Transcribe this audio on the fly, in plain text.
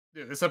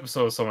Dude, this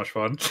episode was so much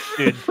fun.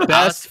 Dude,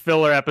 best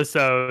filler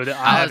episode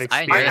I've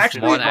experienced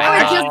more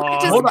than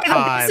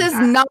this is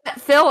not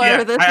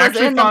filler. This was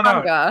in the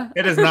manga.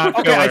 It is not filler.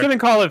 Okay, I couldn't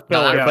call it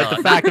filler, but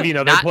the fact of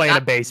they're playing a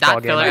baseball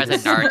game. Not filler as in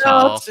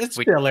Naruto. It's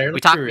filler. We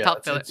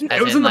talked filler.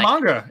 It was in the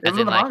manga. It was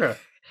in the manga.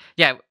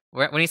 Yeah,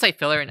 when you say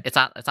filler, it's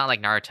not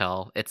like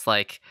Naruto. It's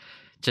like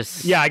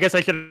just. Yeah, I guess I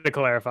should have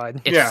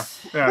clarified.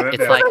 It's like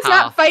it's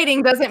not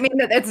fighting doesn't mean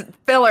that it's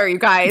filler, you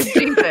guys.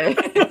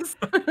 Jesus.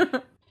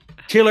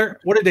 Taylor,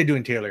 what are they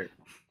doing, Taylor?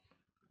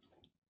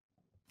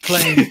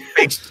 Playing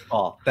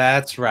baseball.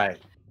 That's right.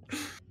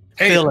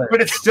 Hey, Filler.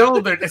 but it's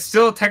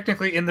still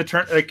technically in the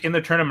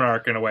tournament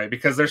arc in a way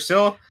because they're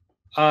still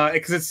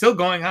because it's still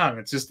going on.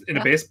 It's just in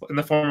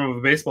the form of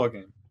a baseball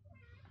game.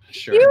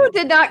 Sure. You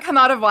did not come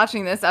out of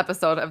watching this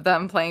episode of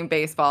them playing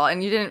baseball,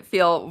 and you didn't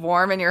feel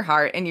warm in your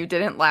heart, and you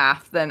didn't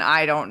laugh. Then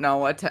I don't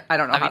know how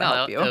to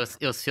help you.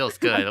 It feels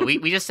good.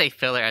 we just say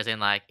filler as in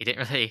like it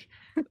didn't really.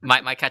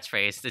 My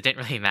catchphrase, it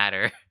didn't really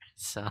matter.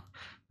 So I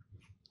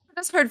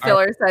just heard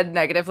filler said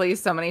negatively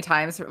so many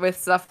times with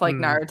stuff like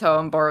Naruto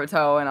and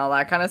Boruto and all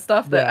that kind of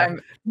stuff that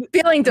I'm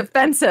feeling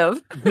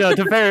defensive. No,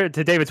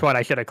 to David's point,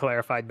 I should have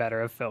clarified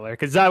better of filler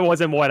because that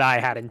wasn't what I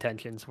had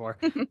intentions for.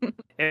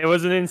 It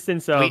was an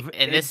instance of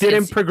it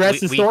didn't progress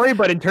the story,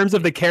 but in terms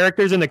of the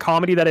characters and the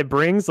comedy that it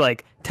brings,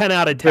 like 10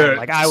 out of 10. Dude,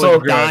 like I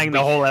was dying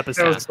the whole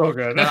episode. It was so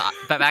good. No,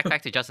 but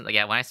back to Justin. Like,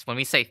 yeah, when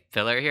we say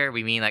filler here,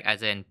 we mean like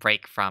as in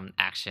break from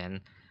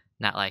action.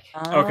 Not like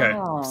okay.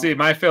 See,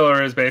 my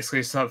filler is basically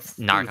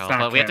Naruto,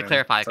 but we have to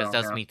clarify because it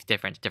does mean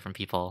different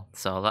people.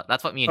 So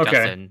that's what me and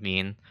Justin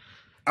mean.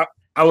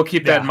 I will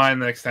keep that in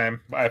mind next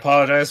time. I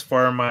apologize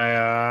for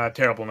my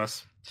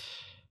terribleness.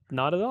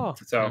 Not at all.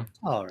 So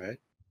all right,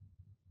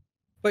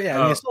 but yeah,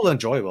 I mean, it's still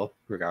enjoyable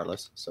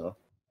regardless. So.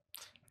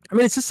 I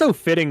mean, it's just so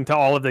fitting to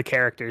all of the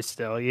characters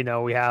still. You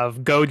know, we have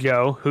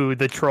Gojo, who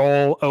the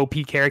troll OP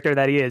character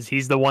that he is.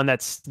 He's the one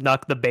that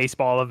snuck the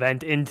baseball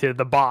event into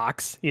the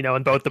box, you know,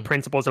 and both the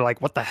principals are like,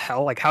 what the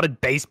hell? Like, how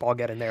did baseball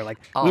get in there? Like,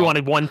 we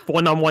wanted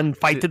one-on-one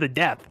fight to the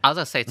death. I was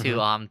going to say, too,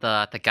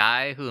 the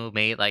guy who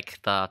made,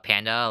 like, the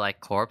panda, like,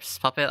 corpse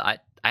puppet, I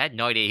had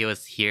no idea he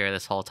was here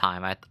this whole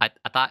time. I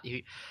thought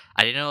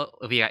I didn't know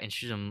if he got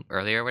introduced him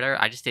earlier or whatever.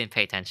 I just didn't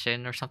pay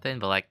attention or something.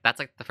 But, like, that's,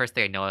 like, the first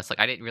thing I noticed. Like,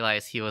 I didn't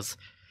realize he was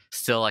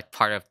still like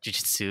part of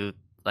Jujutsu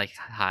like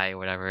high or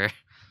whatever.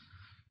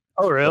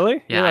 Oh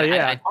really?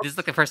 Yeah. This is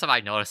like the first time I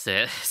noticed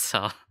it.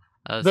 So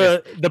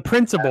the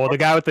principal, the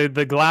guy with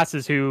the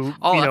glasses who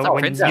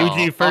when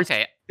Yuji first.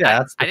 Okay.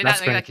 Yeah, I did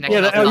not make that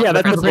connection.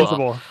 That's the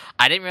principal.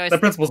 I didn't realize the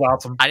principal's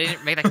awesome. I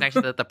didn't make that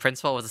connection that the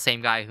principal was the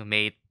same guy who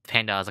made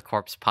Panda as a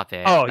corpse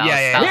puppet. Oh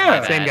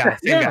yeah. Same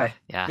guy.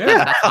 Yeah.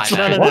 That's my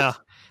bad. No.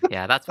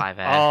 Yeah, that's my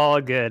bad.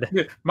 All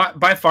good.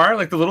 By far,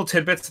 like the little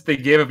tidbits that they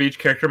gave of each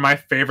character, my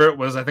favorite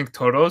was I think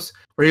Toto's,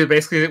 where he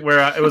basically it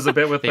was a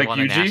bit with like won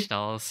Yuji. The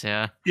Nationals,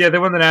 yeah, they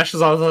won the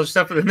Nationals, all this other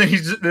stuff, and then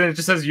it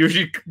just says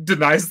Yuji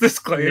denies this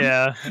claim.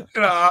 Yeah,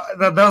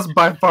 that was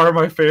by far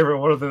my favorite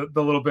one of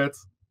the little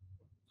bits.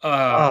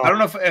 I don't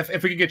know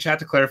if we could get chat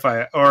to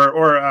clarify it,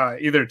 or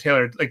either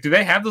Taylor. Like, do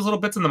they have those little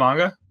bits in the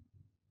manga?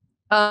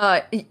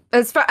 I'm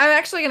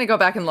actually gonna go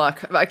back and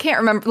look. I can't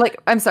remember. Like,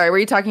 I'm sorry. Were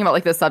you talking about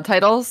like the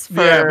subtitles?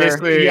 Yeah,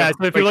 basically. Yeah.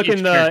 So if you look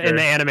in the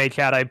anime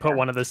chat, I put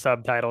one of the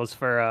subtitles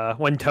for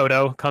when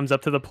Toto comes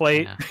up to the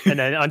plate, and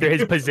then under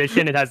his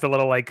position, it has the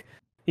little like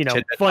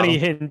funny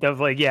hint of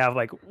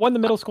like won the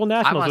middle school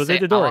nationals with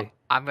Itadori.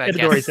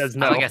 Itadori says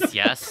no. I guess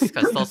yes,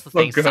 because those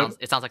things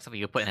it sounds like something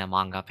you put in a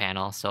manga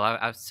panel. So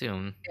I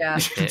assume. Yeah.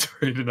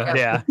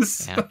 Yeah.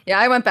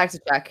 I went back to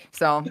check.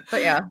 So,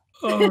 but yeah.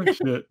 Oh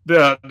shit!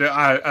 Yeah,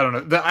 I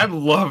don't know. I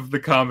love the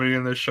comedy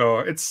in this show.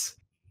 It's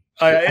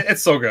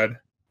so good.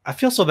 I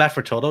feel so bad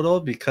for Toto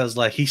though because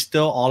like he's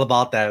still all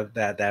about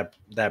that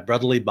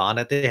brotherly bond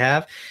that they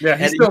have. Yeah,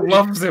 he still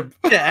loves him.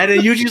 Yeah, and then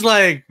Yuji's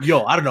like,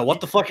 "Yo, I don't know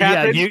what the fuck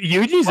happened." Yeah,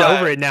 Yuji's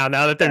over it now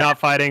that they're not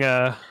fighting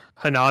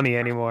Hanami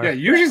anymore. Yeah,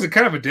 Yuji's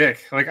kind of a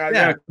dick. Like,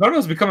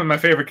 Toto's becoming my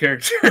favorite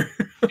character.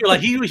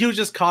 Like he was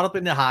just caught up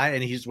in the high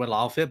and he just went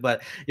along with it.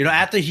 But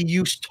after he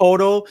used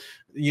Toto.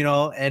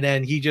 And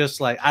then he just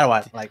like,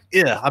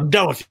 I'm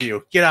done with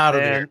you. Get out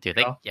of there.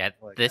 Dude,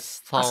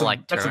 this whole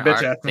like turn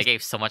arc, they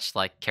gave so much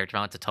like character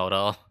development to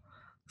Toto.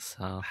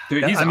 So,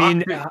 dude,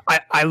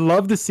 I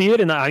love to see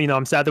it, and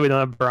I'm sad that we don't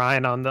have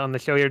Brian on the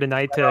show here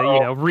tonight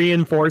to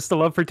reinforce the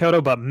love for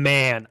Toto. But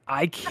man,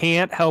 I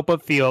can't help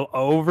but feel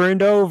over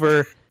and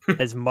over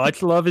as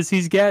much love as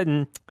he's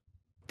getting.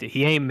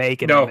 He ain't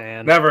making it,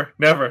 man. Never.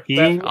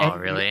 Oh,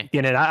 really?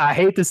 I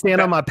hate to stand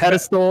on my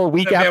pedestal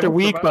week after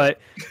week, but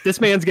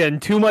this man's getting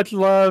too much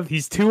love.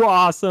 He's too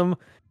awesome.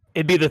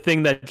 It'd be the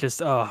thing that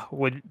just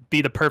would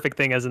be the perfect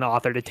thing as an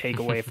author to take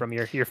away from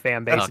your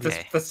fan base.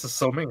 That's just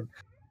so mean.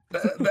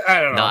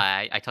 I don't know. No,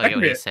 I totally get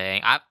what you're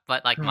saying.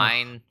 But like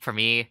mine, for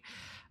me,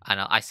 I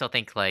know. I still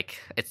think like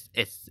it's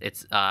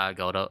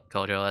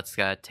Gojo that's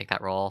gonna take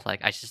that role.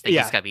 Like I just think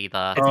he's gonna be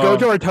the it's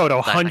Gojo or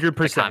Toto,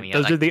 100%.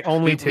 Those are the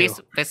only two.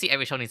 Basically,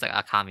 every show needs like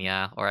a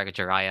Kamiya or like a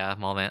Jiraiya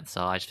moment.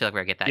 So I just feel like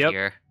we're gonna get that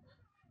here.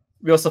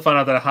 we also found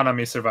out that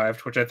Hanami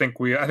survived, which I think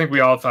we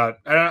all thought.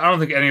 I don't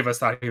think any of us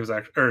thought he was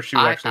actually or she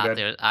was actually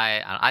dead.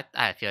 I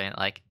had a feeling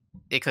like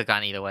it could have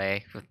gone either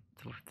way with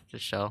the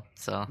show.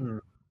 So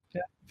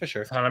yeah, for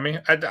sure.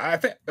 Hanami, I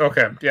think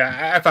okay,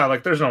 yeah, I thought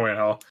like there's no way in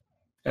hell,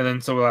 and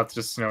then so we'll have to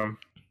just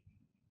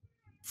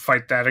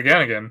fight that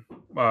again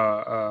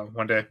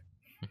one day.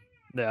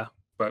 Yeah.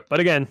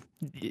 But again,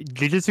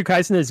 Jujutsu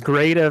Kaisen is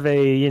great of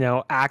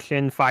a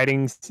action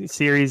fighting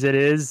series. It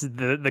is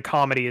the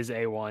comedy is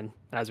A1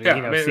 as we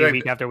see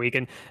week after week,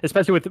 and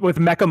especially with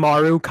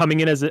Mekamaru coming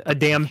in as a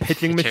damn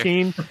pitching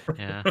machine.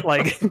 Yeah,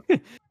 like.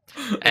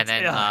 And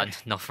then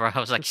Nofura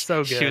was like,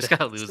 so good. She was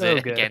gonna lose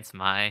it against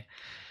Mai.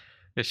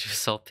 She was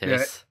so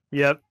pissed.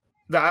 Yeah. Yep.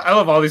 I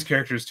love all these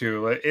characters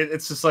too. Like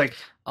it's just like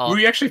where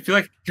you actually feel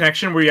like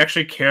connection, where you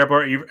actually care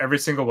about every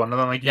single one of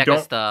them. Like you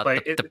don't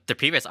the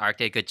previous arc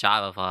did a good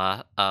job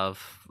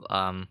of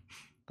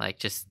like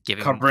just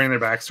giving covering their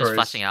backstories, just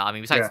fleshing out. I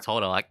mean, besides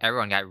Toto, like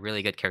everyone got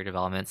really good character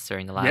developments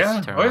during the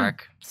last turn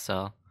arc.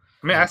 So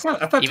I mean, I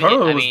thought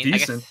Toto was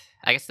decent.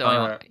 I guess the only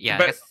one, I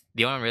guess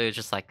the only one really was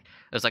just like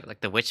it was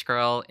like the witch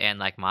girl and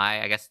like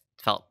Mai. I guess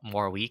felt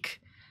more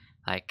weak.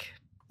 Like.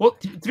 Well,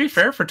 to be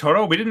fair, for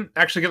Toto, we didn't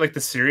actually get like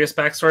the serious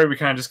backstory. We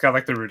kind of just got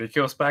like the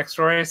ridiculous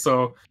backstory.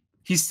 So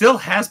he still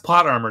has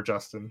plot armor,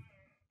 Justin.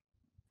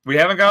 We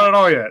haven't got it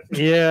all yet.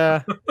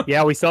 Yeah.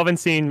 We still haven't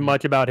seen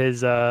much about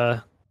his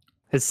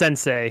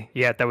sensei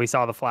yet that we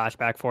saw the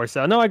flashback for.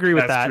 So no, I agree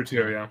with that. That's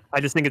true too. Yeah.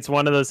 I just think it's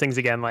one of those things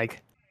again.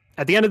 Like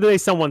at the end of the day,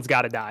 someone's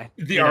got to die.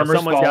 The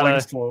armor's falling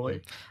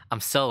slowly. I'm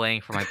still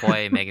waiting for my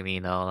boy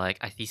Megumi though.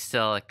 Like he's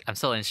still like I'm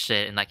still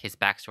interested in like his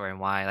backstory and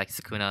why like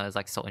Sukuna is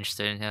like so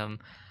interested in him,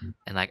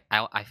 and like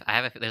I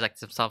have there's like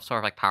some sort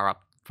of like power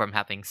up from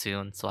happening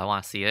soon, so I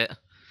want to see it.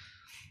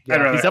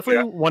 Yeah, he's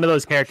definitely one of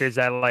those characters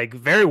that like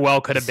very well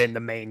could have been the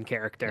main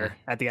character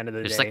at the end of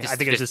the day. I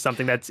think it's just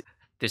something that's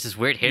there's this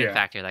weird hidden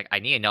factor. Like I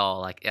need to know.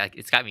 Like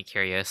it's got me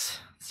curious,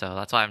 so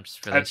that's why I'm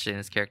just really interested in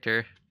this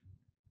character.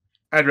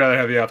 I'd rather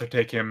have the author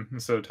take him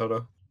instead of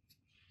Toto.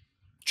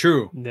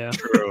 True. Yeah.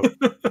 True.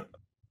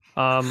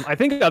 I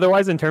think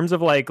otherwise in terms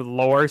of like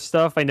lore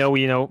stuff, I know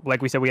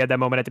like we said, we had that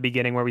moment at the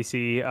beginning where we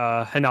see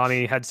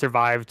Hanami had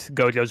survived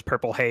Gojo's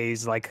purple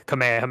haze like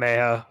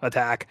Kamehameha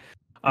attack.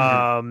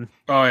 And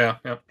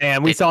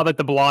we saw that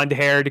the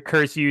blonde-haired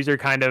curse user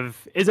kind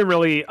of isn't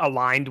really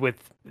aligned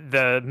with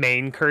the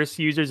main curse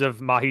users of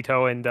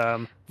Mahito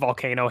and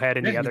Volcano Head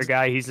and the other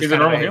guy. He's a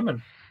normal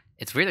human.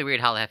 It's really weird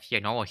how they have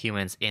normal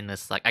humans in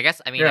this. Like, I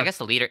guess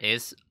the leader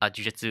is a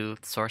Jujutsu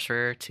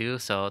sorcerer too.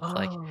 So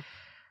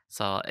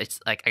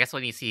it's like I guess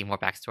when you see more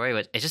backstory,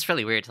 but it's just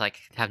really weird to like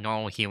have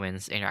normal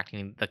humans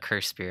interacting with the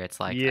cursed spirits.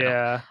 Like,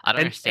 I don't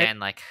understand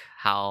like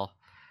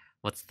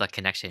what's the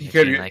connection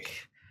between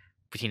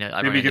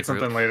maybe get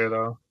something later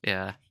though.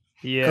 Yeah.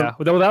 Yeah.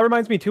 Well, that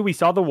reminds me too. We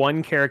saw the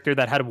one character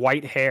that had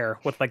white hair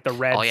with like the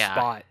red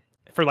spot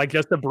for like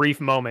just a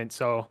brief moment.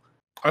 So.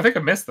 I think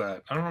I missed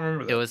that. I don't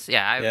remember that. It was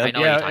I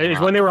know. Yeah, it's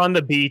when they were on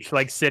the beach,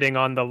 like sitting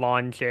on the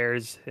lawn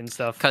chairs and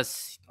stuff.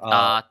 Because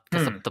was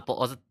it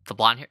the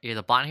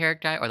blonde hair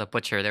guy or the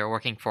butcher? They were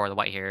working for the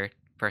white hair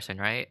person,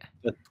 right?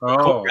 The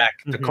coat rack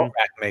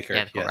maker.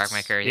 Yeah, the coat rack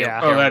maker. Yeah.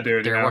 That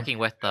dude. They're working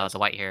with the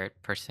white hair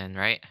person,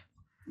 right?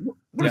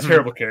 What a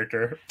terrible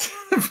character.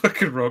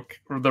 Fucking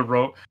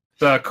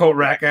the coat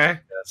rack guy.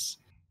 Yes.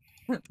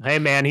 Hey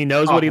man, he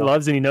knows what he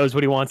loves and he knows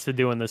what he wants to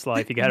do in this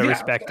life. You gotta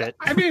respect it.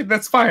 I mean,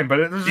 that's fine, but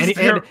it's just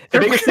the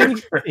biggest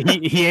thing,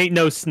 he ain't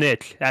no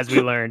snitch, as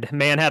we learned.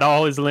 Man had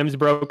all his limbs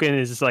broken,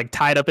 is just like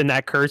tied up in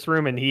that curse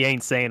room, and he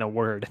ain't saying a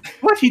word.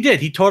 What he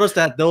did? He told us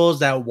that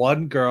that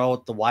one girl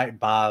with the white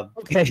bob.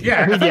 Okay,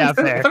 fair.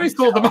 I thought he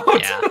sold them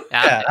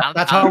out.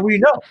 That's how we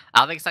know. I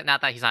don't think it's like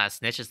not that he's not a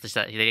snitch. It's just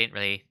that they didn't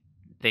really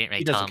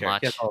tell him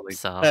much.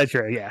 So that's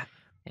true. Yeah.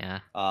 Yeah.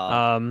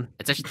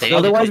 It's actually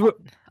otherwise.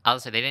 I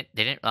would say they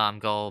didn't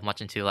go much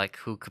into like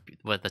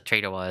what the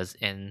traitor was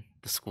in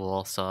the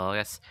school, so I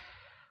guess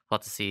we'll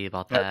have to see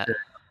about that.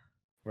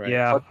 Right.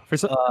 Yeah.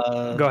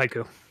 Go ahead,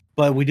 Ku.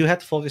 But we do have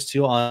to focus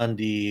too on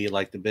the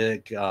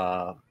big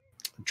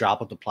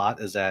drop of the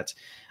plot is that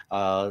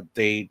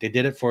they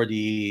did it for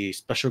the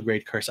special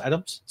grade curse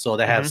items. So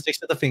they have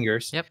 6 of the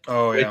fingers. Yep.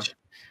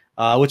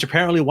 Which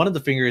apparently one of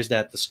the fingers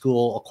that the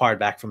school acquired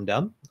back from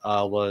them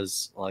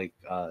was like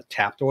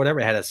tapped or whatever.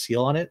 It had a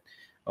seal on it.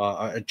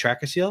 A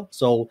tracker seal.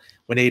 So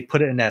when they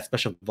put it in that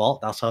special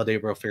vault, that's how they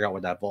were able to figure out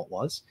what that vault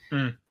was.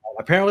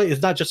 Apparently,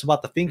 it's not just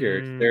about the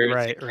fingers. There's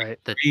right.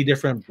 3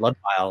 different blood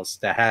vials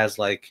that has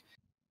like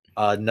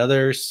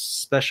another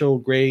special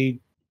grade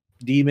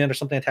demon or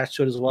something attached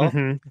to it as well.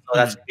 So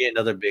that's gonna be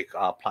another big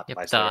plot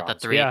device.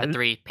 The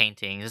three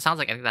paintings. It sounds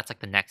like I think that's like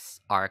the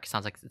next arc. It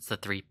sounds like it's the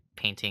 3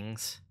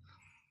 paintings.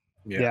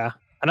 Yeah.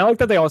 And I like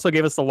that they also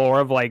gave us the lore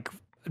of like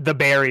the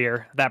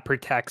barrier that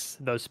protects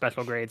those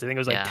special grades. I think it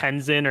was like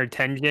Tenzin or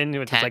Tenjin,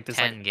 which is like this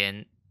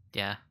Tengen.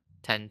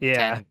 Tengen,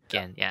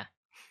 yeah.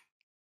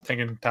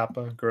 Tengen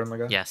Tappa, Gurren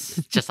Lagann. Yes,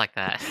 just like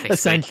that. Basically.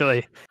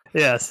 Essentially.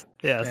 Yes.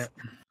 Yeah.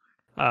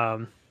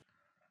 But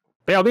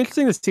yeah, it'll be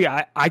interesting to see.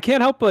 I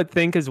can't help but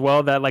think as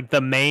well that like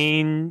the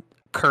main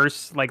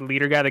curse like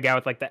leader guy, the guy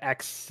with like the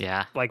X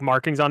Yeah. like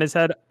markings on his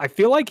head. I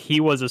feel like he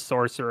was a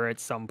sorcerer at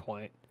some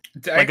point.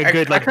 I, Like a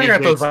good I like kind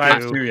of got those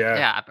vibes ninjutsu. too. Yeah.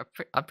 Yeah,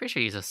 I'm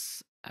pretty sure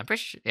I'm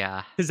pretty sure.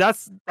 Yeah,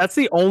 Because that's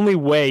the only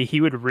way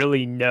he would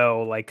really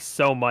know like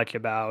so much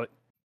about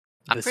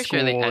I'm the pretty school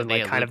sure they and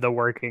like kind allude. of the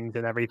workings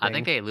and everything. I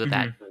think they alluded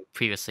that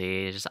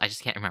previously. I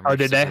just can't remember. Oh,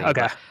 did they?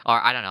 specifically, Okay.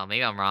 Or I don't know.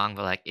 Maybe I'm wrong,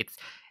 but like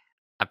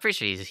I'm pretty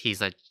sure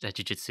he's a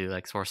jujutsu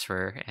like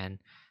sorcerer, and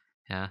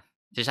yeah,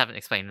 just haven't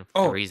explained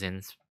the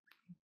reasons.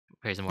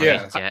 Reason more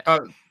reasons yet.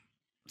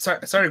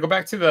 Sorry. Go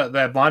back to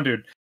that blonde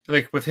dude.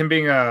 Like with him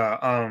being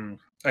a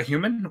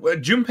human.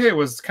 Junpei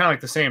was kind of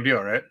like the same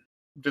deal, right?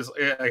 Just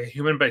like a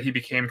human, but he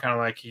became kind of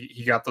like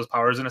he got those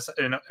powers in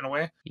a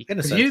way. In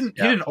a sense, He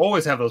didn't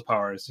always have those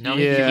powers. No,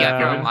 Yeah. he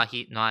got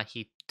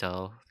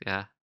Mahito.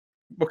 Yeah.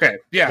 Okay.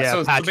 Yeah. Yeah,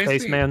 So patch face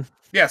basically, man.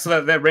 yeah.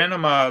 So that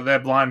random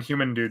that blonde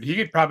human dude, he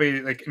could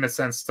probably like in a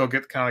sense still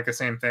get kind of like the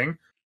same thing,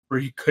 where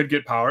he could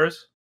get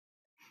powers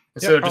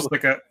instead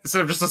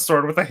of just a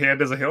sword with a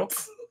hand as a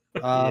hilt.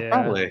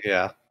 Probably,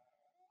 yeah.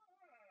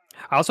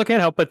 I also can't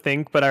help but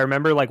think, but I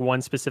remember like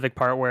one specific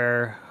part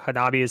where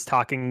Hanabi is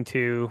talking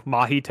to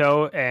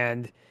Mahito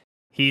and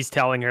he's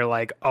telling her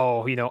like,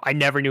 "Oh, I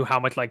never knew how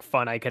much like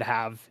fun I could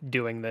have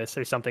doing this,"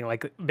 or something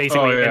like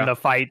basically in the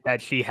fight that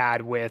she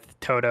had with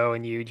Toto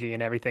and Yuji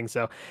and everything.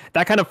 So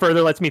that kind of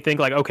further lets me think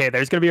like, okay,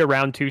 there's gonna be a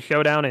round 2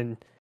 showdown and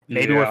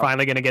maybe we're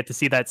finally gonna get to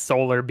see that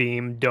solar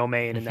beam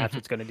domain, and that's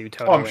what's gonna do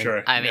Toto. I'm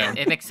sure. I mean,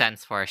 it makes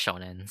sense for a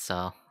shonen,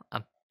 so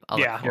I'll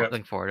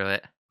look forward to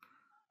it.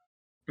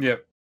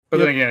 Yep. But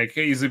then again, it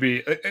could easily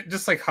be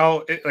just like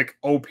how like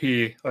OP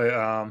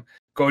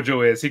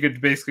Gojo is. He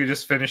could basically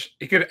just finish.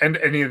 He could end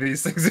any of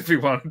these things if he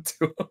wanted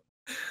to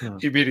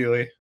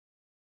immediately.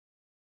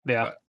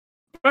 Yeah.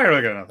 But I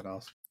really got nothing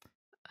else.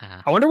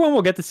 I wonder when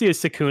we'll get to see a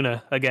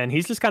Sukuna again.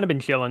 He's just kind of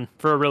been chilling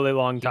for a really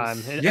long time.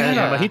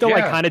 Mahito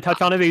like kind of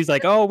touched on it. He's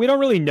like, "Oh, we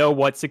don't really know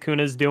what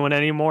Sukuna's doing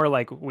anymore.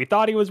 Like we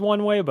thought he was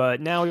one way, but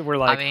now we're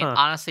like." I mean,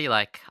 honestly,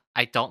 like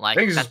I don't like.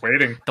 I think he's just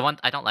waiting. The one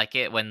I don't like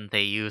it when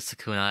they use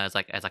Sukuna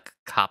as a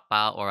cop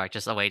out or like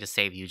just a way to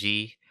save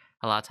Yuji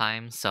a lot of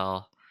times.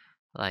 So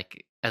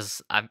like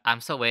as I'm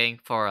still waiting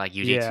for like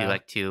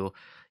Yuji to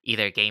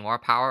either gain more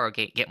power or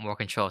get more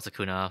control of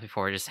Sukuna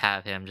before just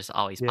have him just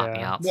always pop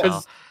me out.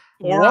 So.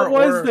 What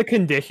was the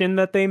condition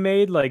that they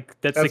made, like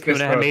that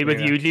Sukuna had made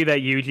with me, Yuji that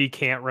Yuji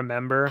can't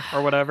remember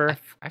or whatever?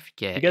 I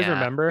forget. You guys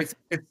remember?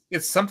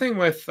 It's something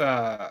with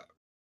it's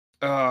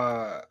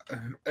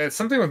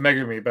something with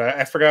Megumi, but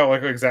I forgot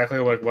like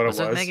exactly what it was. Was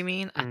it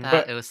Megumin? I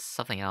thought it was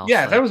something else.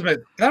 Yeah, that was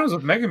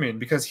with Megumin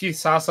because he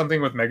saw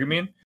something with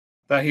Megumin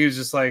that he was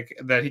just like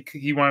that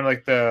he wanted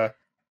like the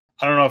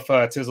I don't know if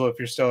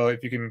Tizzle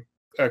if you can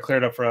clear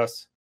it up for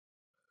us.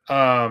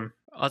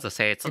 I was gonna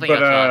say it's something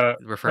I'll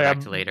refer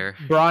back to later.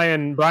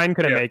 Brian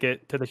couldn't make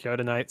it to the show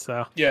tonight,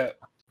 so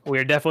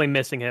we're definitely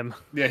missing him.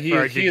 Yeah,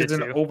 he is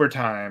in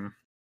overtime.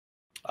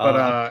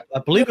 But I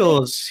believe he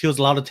was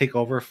allowed to take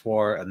over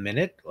for a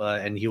minute,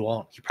 and he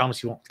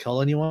promised he won't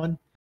kill anyone.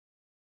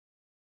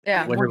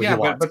 Yeah,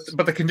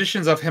 but the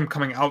conditions of him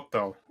coming out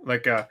though,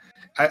 like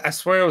I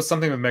swear it was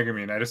something with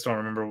Megumin. I just don't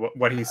remember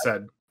what he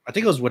said. I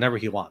think it was whenever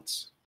he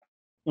wants.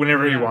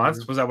 Whenever he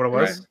wants, was that what it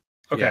was?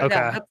 Right. Okay,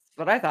 yeah, that's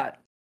what I thought.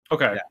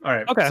 Okay, all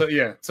right.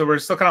 Okay, so we're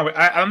still kind of.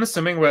 I'm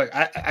assuming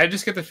I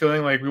just get the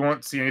feeling like we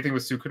won't see anything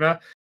with Sukuna,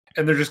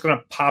 and they're just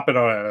gonna pop it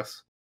out at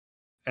us,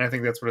 and I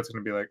think that's what it's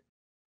gonna be like.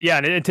 Yeah,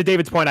 and to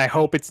David's point, I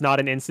hope it's not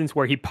an instance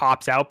where he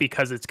pops out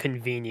because it's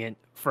convenient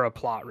for a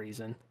plot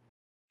reason,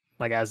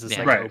 like as this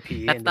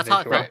OP. That's how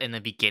it felt in the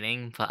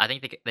beginning, but I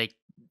think they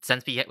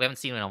since we haven't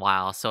seen him in a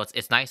while, so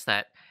it's nice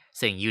that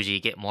seeing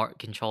Yuji get more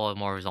control of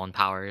more of his own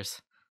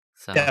powers.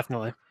 So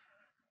definitely.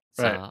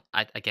 So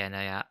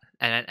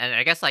and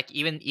I guess like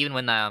even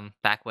when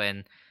back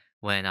when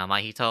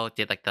Mahito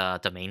did like the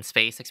domain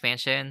space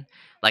expansion,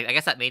 like I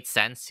guess that made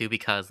sense too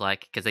because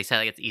they said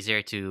like it's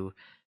easier to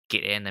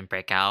get in and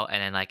break out,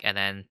 and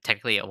then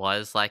technically it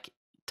was like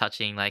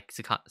touching like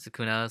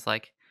Sukuna's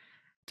like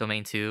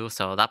domain too,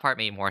 so that part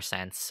made more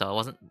sense.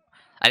 So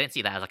I didn't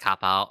see that as a cop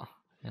out.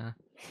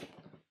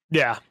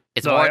 Yeah.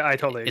 It's more. I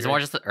totally. It's more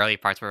just the early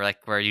parts where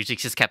Yuji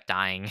just kept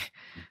dying,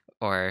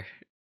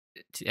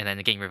 and then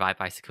getting revived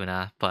by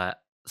Sukuna.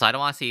 But so I don't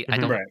want to see. I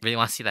don't really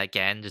want to see that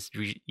again. Just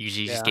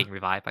Yuji just getting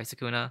revived by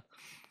Sukuna.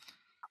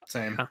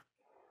 Same. Yeah.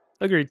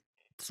 Agreed.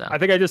 So I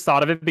think I just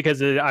thought of it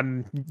because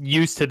I'm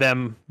used to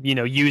them,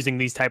 using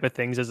these type of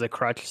things as a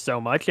crutch so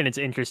much, and it's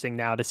interesting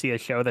now to see a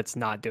show that's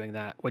not doing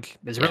that, which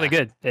is really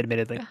good,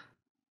 admittedly. Yeah.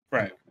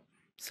 Right.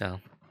 So,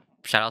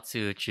 shout out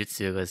to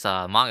Jujutsu because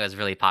manga is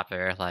really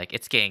popular. Like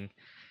it's getting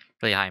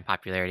really high in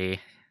popularity,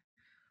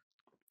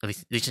 at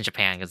least in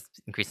Japan, because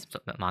increased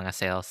manga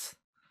sales.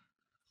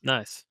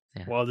 Nice.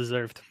 Yeah. Well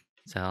deserved.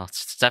 So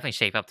it's definitely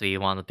shaped up to be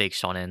one of the big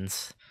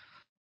shonens.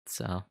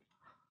 So.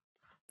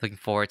 Looking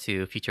forward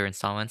to future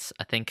installments.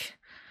 I think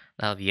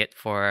that'll be it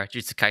for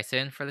Jujutsu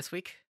Kaisen for this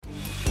week.